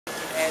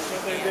So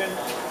they've been in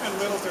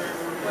the military.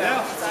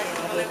 Yeah. It's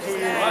like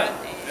Right.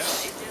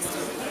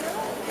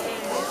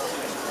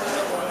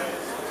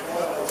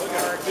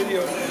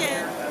 video in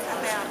here.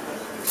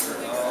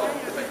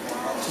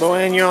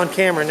 Boy, you're on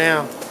camera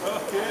now.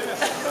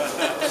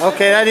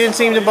 Okay, that didn't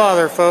seem to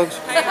bother, folks.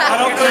 I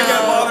don't think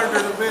I bothered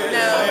her a bit.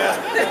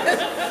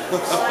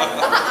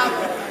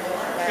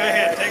 Go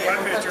ahead, take my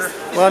picture.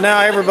 Well, now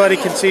everybody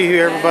can see who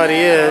everybody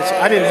is.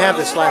 I didn't have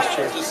this last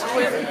year.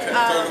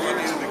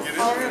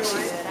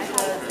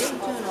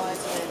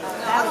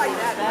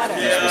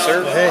 Yes,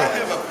 sir. Hey. I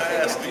have a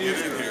pass to get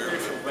in here.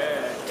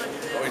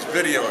 Oh, he's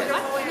videoing.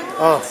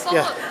 Oh,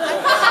 yeah.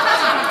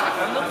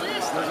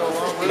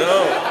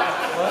 No,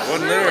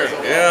 wasn't there.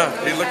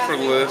 Yeah, he looked for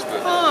the list.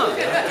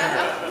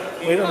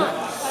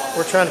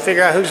 We're trying to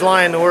figure out who's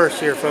lying the worst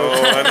here, folks.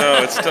 Oh, I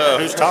know, it's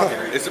tough. Who's talking?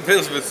 It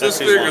depends if it's this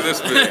big or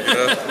this big, you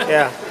know?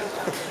 Yeah.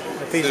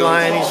 If he's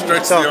lying, he's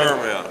Stretch talking. the arm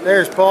out.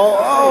 There's Paul.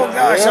 Oh,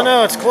 gosh, I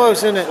know. It's close,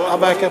 isn't it? I'll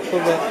back up a little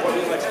bit.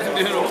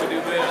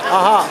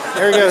 Aha,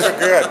 there he goes.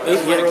 Good.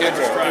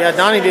 Yeah,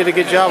 Donnie did a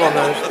good job on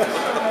those.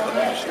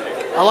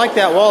 I like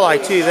that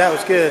walleye, too. That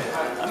was good.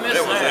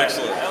 That was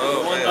excellent.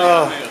 Oh, man.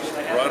 Oh,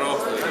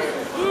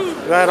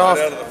 Right right out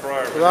of the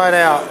fryer. right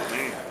out.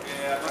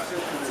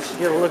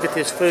 Get a look at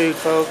this food,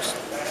 folks.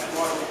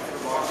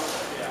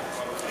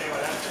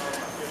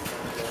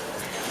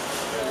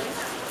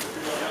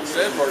 The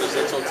sad part is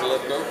that's what's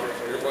left over.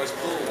 Everybody's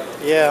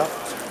full. Yeah.